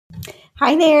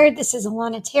Hi there, this is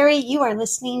Alana Terry. You are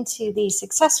listening to the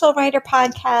Successful Writer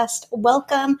Podcast.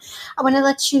 Welcome. I want to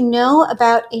let you know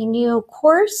about a new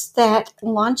course that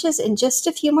launches in just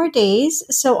a few more days.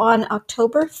 So on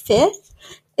October 5th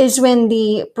is when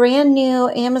the brand new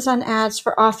Amazon Ads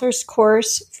for Authors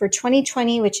course for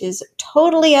 2020, which is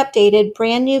totally updated,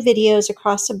 brand new videos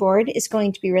across the board, is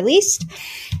going to be released.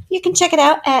 You can check it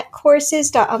out at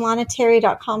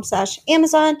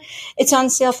courses.alanaterry.com/Amazon. It's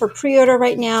on sale for pre-order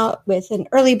right now with an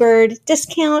early bird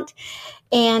discount.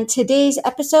 And today's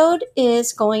episode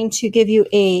is going to give you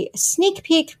a sneak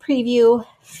peek preview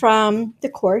from the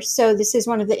course. So this is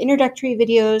one of the introductory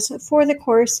videos for the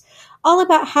course, all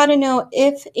about how to know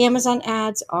if Amazon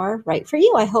ads are right for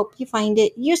you. I hope you find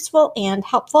it useful and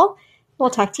helpful. We'll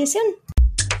talk to you soon.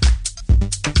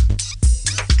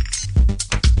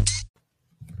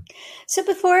 So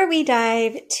before we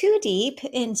dive too deep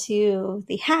into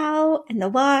the how and the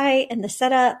why and the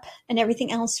setup and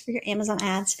everything else for your Amazon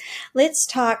ads, let's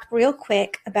talk real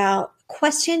quick about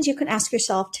questions you can ask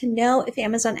yourself to know if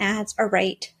Amazon ads are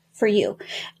right for you.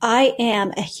 I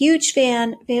am a huge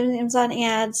fan of Amazon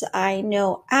ads. I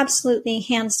know absolutely,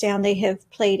 hands down, they have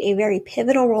played a very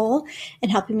pivotal role in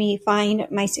helping me find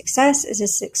my success as a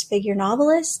six-figure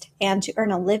novelist and to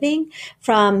earn a living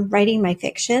from writing my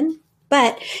fiction.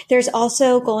 But there's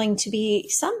also going to be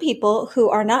some people who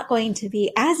are not going to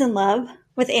be as in love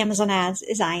with Amazon ads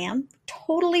as I am.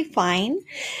 Totally fine.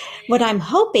 What I'm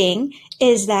hoping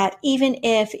is that even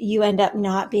if you end up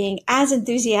not being as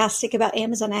enthusiastic about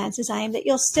Amazon ads as I am, that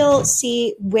you'll still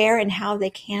see where and how they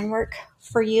can work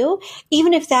for you.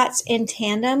 Even if that's in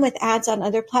tandem with ads on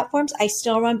other platforms, I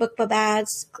still run BookBub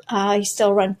ads. I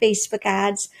still run Facebook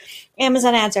ads.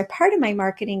 Amazon ads are part of my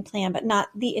marketing plan, but not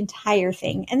the entire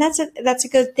thing. And that's a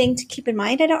good thing to keep in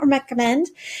mind. I don't recommend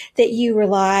that you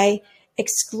rely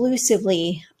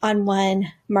exclusively on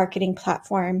one marketing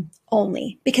platform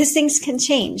only, because things can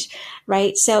change,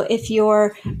 right? So if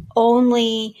your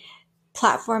only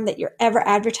platform that you're ever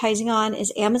advertising on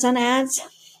is Amazon ads,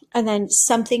 and then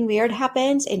something weird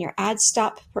happens and your ads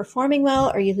stop performing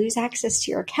well, or you lose access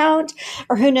to your account,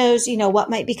 or who knows, what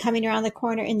might be coming around the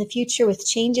corner in the future with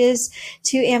changes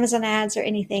to Amazon ads or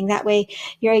anything. That way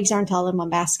your eggs aren't all in one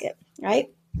basket, right?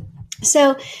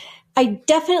 So I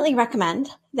definitely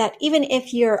recommend that even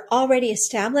if you're already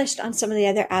established on some of the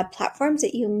other ad platforms,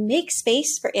 that you make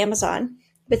space for Amazon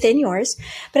within yours.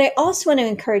 But I also want to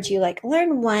encourage you,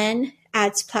 learn one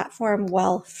ads platform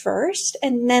well first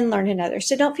and then learn another.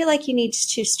 So don't feel like you need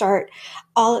to start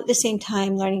all at the same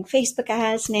time learning Facebook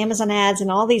ads and Amazon ads and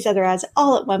all these other ads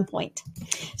all at one point.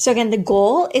 So again, the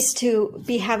goal is to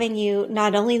be having you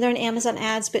not only learn Amazon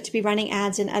ads, but to be running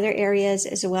ads in other areas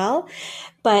as well.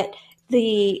 But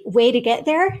the way to get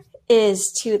there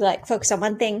is to focus on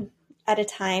one thing at a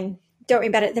time. Don't worry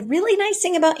about it. The really nice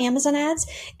thing about Amazon ads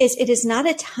is it is not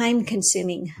a time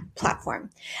consuming platform.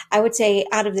 I would say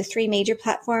out of the three major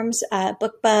platforms,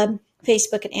 BookBub,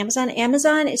 Facebook, and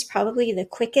Amazon is probably the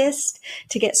quickest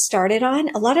to get started on.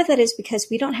 A lot of that is because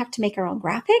we don't have to make our own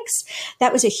graphics.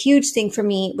 That was a huge thing for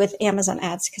me with Amazon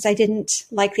ads because I didn't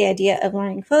like the idea of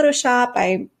learning Photoshop.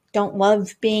 I don't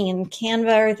love being in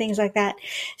Canva or things like that.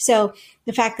 So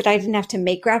the fact that I didn't have to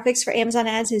make graphics for Amazon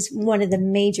ads is one of the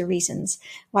major reasons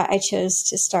why I chose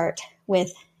to start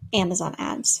with Amazon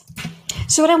ads.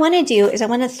 So what I want to do is I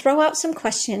want to throw out some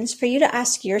questions for you to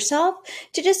ask yourself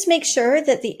to just make sure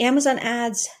that the Amazon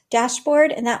ads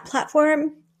dashboard and that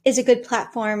platform is a good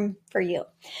platform for you.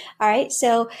 All right.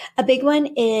 So a big one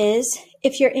is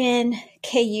if you're in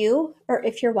KU or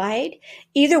if you're wide,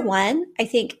 either one, I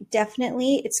think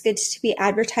definitely it's good to be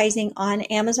advertising on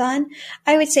Amazon.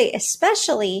 I would say,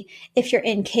 especially if you're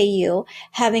in KU,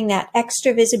 having that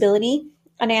extra visibility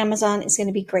on Amazon is going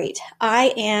to be great.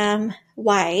 I am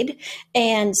wide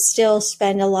and still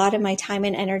spend a lot of my time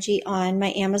and energy on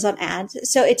my Amazon ads.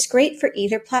 So it's great for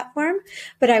either platform,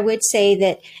 but I would say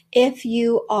that if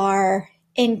you are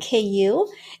in KU,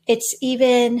 it's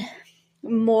even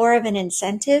more of an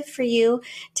incentive for you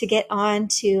to get on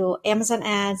to Amazon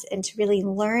ads and to really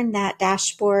learn that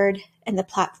dashboard and the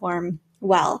platform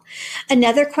well.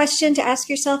 Another question to ask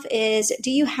yourself is,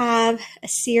 do you have a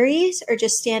series or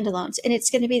just standalones? And it's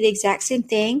going to be the exact same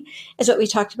thing as what we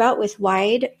talked about with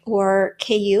wide or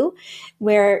KU,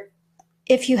 where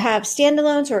if you have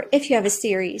standalones or if you have a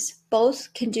series,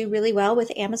 both can do really well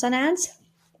with Amazon ads.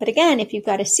 But again, if you've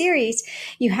got a series,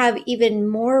 you have even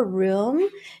more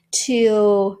room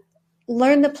to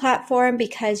learn the platform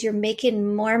because you're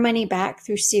making more money back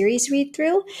through series read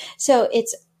through. So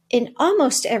it's in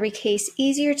almost every case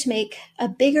easier to make a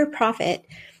bigger profit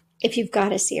if you've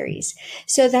got a series.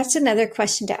 So that's another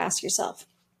question to ask yourself.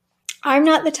 I'm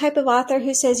not the type of author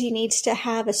who says you need to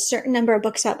have a certain number of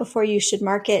books out before you should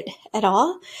market at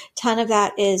all. A ton of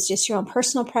that is just your own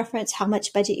personal preference, how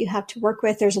much budget you have to work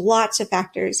with. There's lots of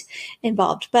factors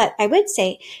involved. But I would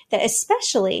say that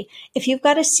especially if you've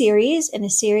got a series and a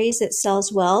series that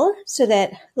sells well, so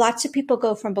that lots of people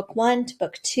go from book 1 to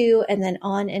book 2 and then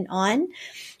on,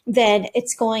 then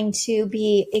it's going to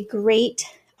be a great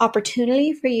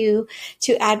opportunity for you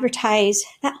to advertise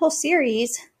that whole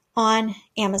series on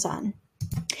Amazon.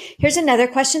 Here's another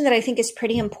question that I think is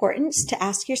pretty important to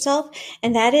ask yourself,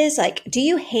 and that is like, do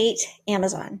you hate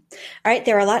Amazon? All right,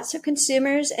 there are lots of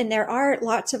consumers and there are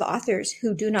lots of authors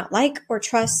who do not like or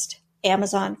trust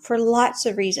Amazon for lots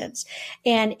of reasons.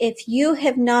 And if you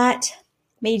have not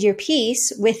made your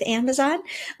peace with Amazon,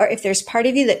 or if there's part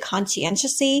of you that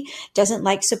conscientiously doesn't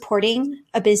like supporting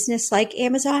a business like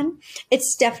Amazon,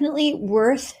 it's definitely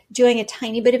worth doing a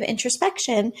tiny bit of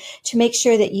introspection to make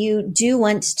sure that you do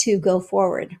want to go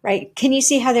forward, right? Can you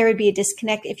see how there would be a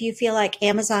disconnect if you feel like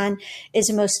Amazon is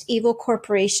the most evil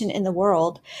corporation in the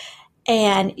world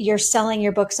and you're selling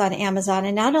your books on Amazon?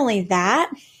 And not only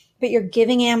that, but you're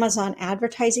giving Amazon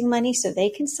advertising money so they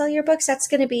can sell your books. That's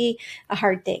going to be a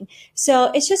hard thing.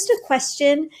 So it's just a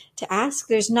question to ask.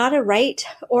 There's not a right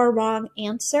or wrong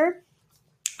answer.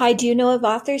 I do know of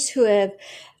authors who have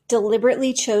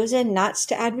deliberately chosen not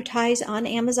to advertise on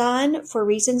Amazon for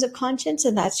reasons of conscience,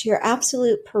 and that's your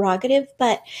absolute prerogative.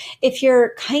 But if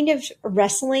you're kind of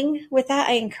wrestling with that,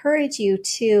 I encourage you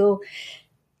to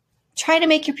try to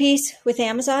make your peace with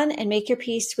Amazon and make your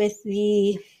peace with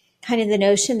the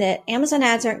notion that Amazon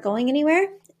ads aren't going anywhere.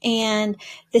 And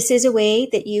this is a way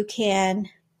that you can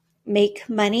make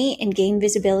money and gain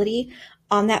visibility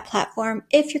on that platform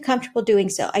if you're comfortable doing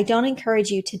so. I don't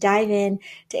encourage you to dive in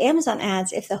to Amazon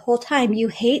ads if the whole time you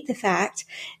hate the fact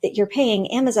that you're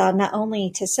paying Amazon not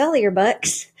only to sell your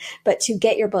books, but to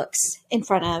get your books in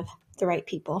front of the right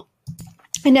people.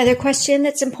 Another question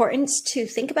that's important to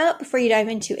think about before you dive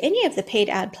into any of the paid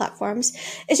ad platforms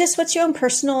is just what's your own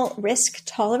personal risk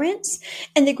tolerance.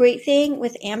 And the great thing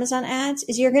with Amazon ads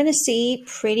is you're going to see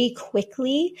pretty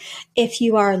quickly if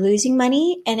you are losing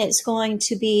money, and it's going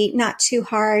to be not too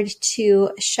hard to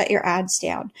shut your ads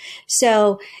down.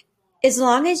 So as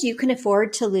long as you can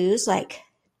afford to lose like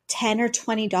 $10 or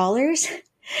 $20,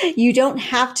 you don't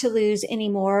have to lose any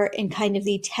more in kind of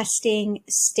the testing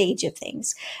stage of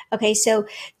things. Okay, so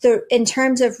in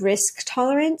terms of risk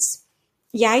tolerance,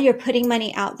 yeah, you're putting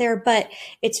money out there, but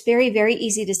it's very, very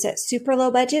easy to set super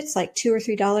low budgets, like $2 or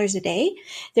 $3 a day.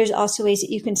 There's also ways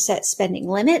that you can set spending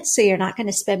limits, so you're not going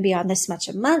to spend beyond this much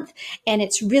a month. And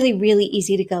it's really, really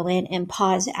easy to go in and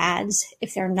pause ads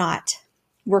if they're not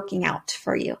working out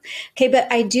for you. Okay, but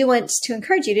I do want to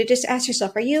encourage you to just ask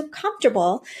yourself, are you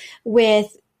comfortable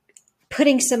with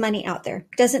putting some money out there?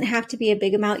 Doesn't have to be a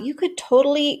big amount. You could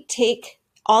totally take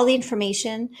all the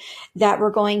information that we're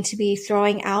going to be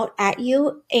throwing out at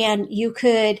you, and you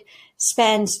could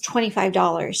spend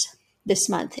 $25 this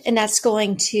month. And that's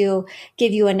going to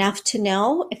give you enough to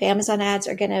know if Amazon ads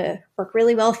are going to work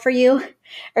really well for you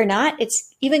or not.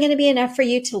 It's even going to be enough for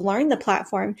you to learn the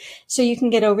platform so you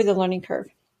can get over the learning curve.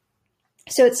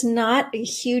 So it's not a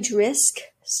huge risk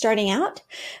starting out,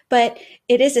 but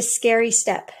it is a scary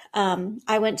step.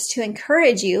 I want to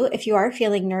encourage you, if you are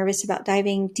feeling nervous about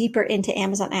diving deeper into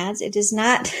Amazon ads, it does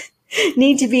not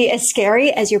need to be as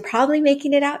scary as you're probably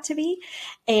making it out to be.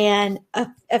 And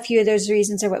a few of those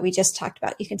reasons are what we just talked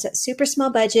about. You can set super small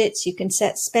budgets. You can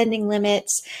set spending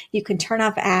limits. You can turn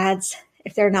off ads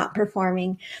if they're not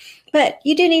performing. But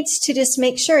you do need to just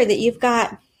make sure that you've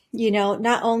got,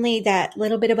 not only that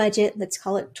little bit of budget, let's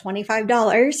call it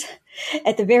 $25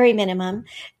 at the very minimum,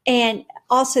 and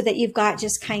also that you've got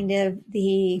just kind of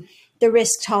the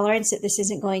risk tolerance that this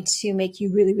isn't going to make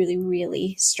you really, really,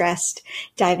 really stressed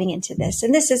diving into this.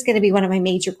 And this is going to be one of my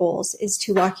major goals, is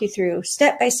to walk you through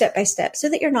step by step by step so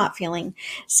that you're not feeling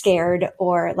scared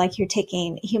or like you're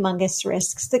taking humongous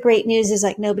risks. The great news is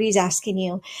like nobody's asking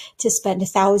you to spend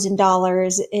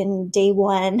 $1,000 in day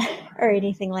one or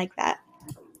anything like that.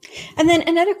 And then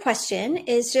another question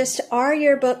is just, are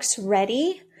your books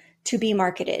ready to be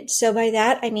marketed? So by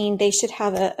that, I mean, they should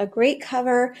have a great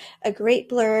cover, a great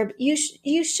blurb.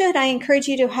 I encourage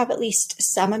you to have at least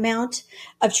some amount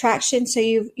of traction. So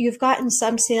you've gotten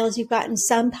some sales, you've gotten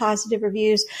some positive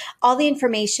reviews. All the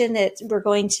information that we're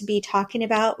going to be talking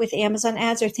about with Amazon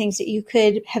ads are things that you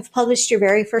could have published your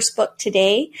very first book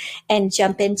today and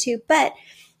jump into. But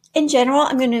in general,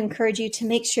 I'm going to encourage you to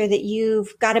make sure that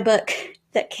you've got a book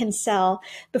that can sell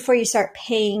before you start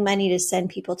paying money to send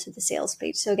people to the sales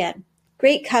page. So again,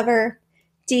 great cover,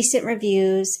 decent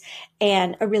reviews,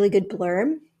 and a really good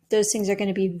blurb those things are going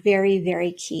to be very,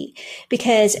 very key,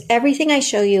 because everything I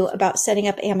show you about setting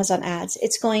up Amazon ads,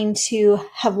 it's going to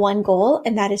have one goal,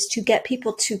 and that is to get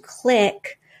people to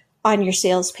click on your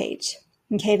sales page.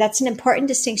 Okay, that's an important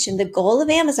distinction. The goal of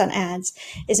Amazon ads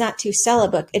is not to sell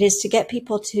a book. It is to get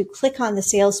people to click on the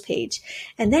sales page.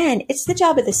 And then it's the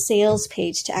job of the sales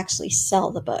page to actually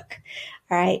sell the book.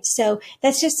 All right, so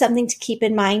that's just something to keep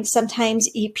in mind. Sometimes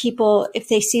people, if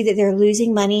they see that they're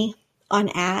losing money on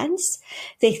ads,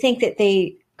 they think that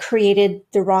they created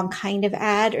the wrong kind of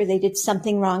ad or they did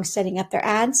something wrong setting up their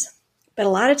ads. But a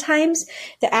lot of times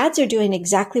the ads are doing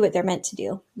exactly what they're meant to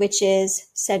do, which is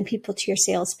send people to your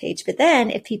sales page. But then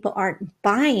if people aren't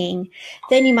buying,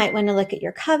 then you might want to look at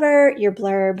your cover, your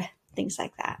blurb, things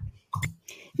like that.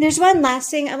 There's one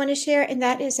last thing I want to share, and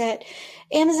that is that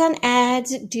Amazon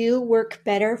ads do work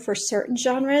better for certain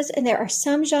genres. And there are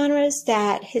some genres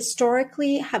that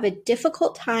historically have a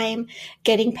difficult time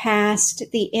getting past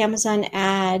the Amazon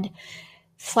ad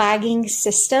flagging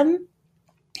system.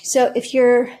 So if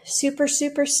you're super,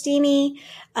 super steamy,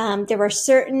 there are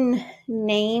certain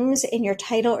names in your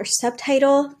title or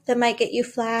subtitle that might get you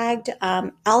flagged.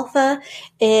 Alpha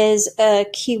is a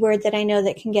keyword that I know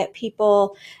that can get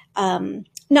people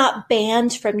not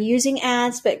banned from using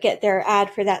ads, but get their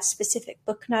ad for that specific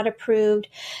book not approved.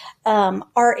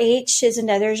 RH is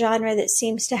another genre that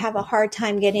seems to have a hard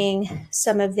time getting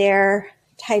some of their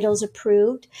titles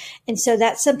approved. And so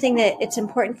that's something that it's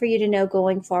important for you to know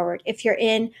going forward. If you're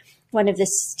in one of the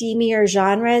steamier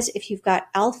genres, if you've got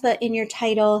alpha in your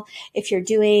title, if you're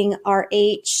doing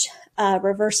RH,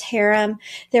 reverse harem,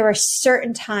 there are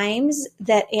certain times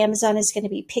that Amazon is going to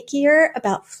be pickier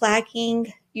about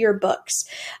flagging your books.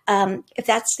 If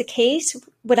that's the case,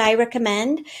 what I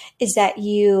recommend is that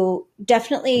you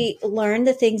definitely learn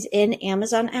the things in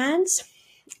Amazon ads,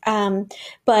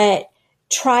 but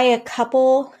try a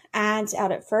couple ads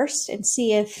out at first and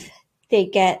see if they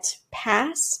get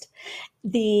past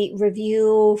the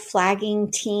review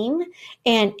flagging team.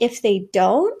 And if they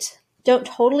don't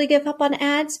totally give up on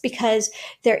ads, because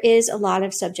there is a lot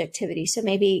of subjectivity. So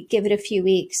maybe give it a few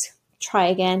weeks, try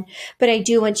again. But I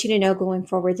do want you to know going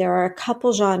forward, there are a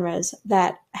couple genres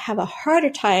that have a harder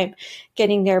time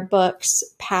getting their books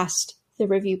past the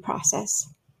review process.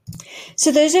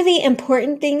 So those are the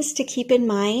important things to keep in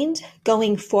mind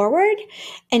going forward.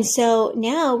 And so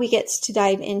now we get to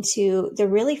dive into the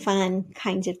really fun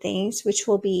kinds of things, which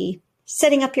will be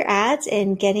setting up your ads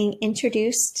and getting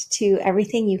introduced to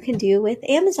everything you can do with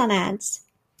Amazon ads.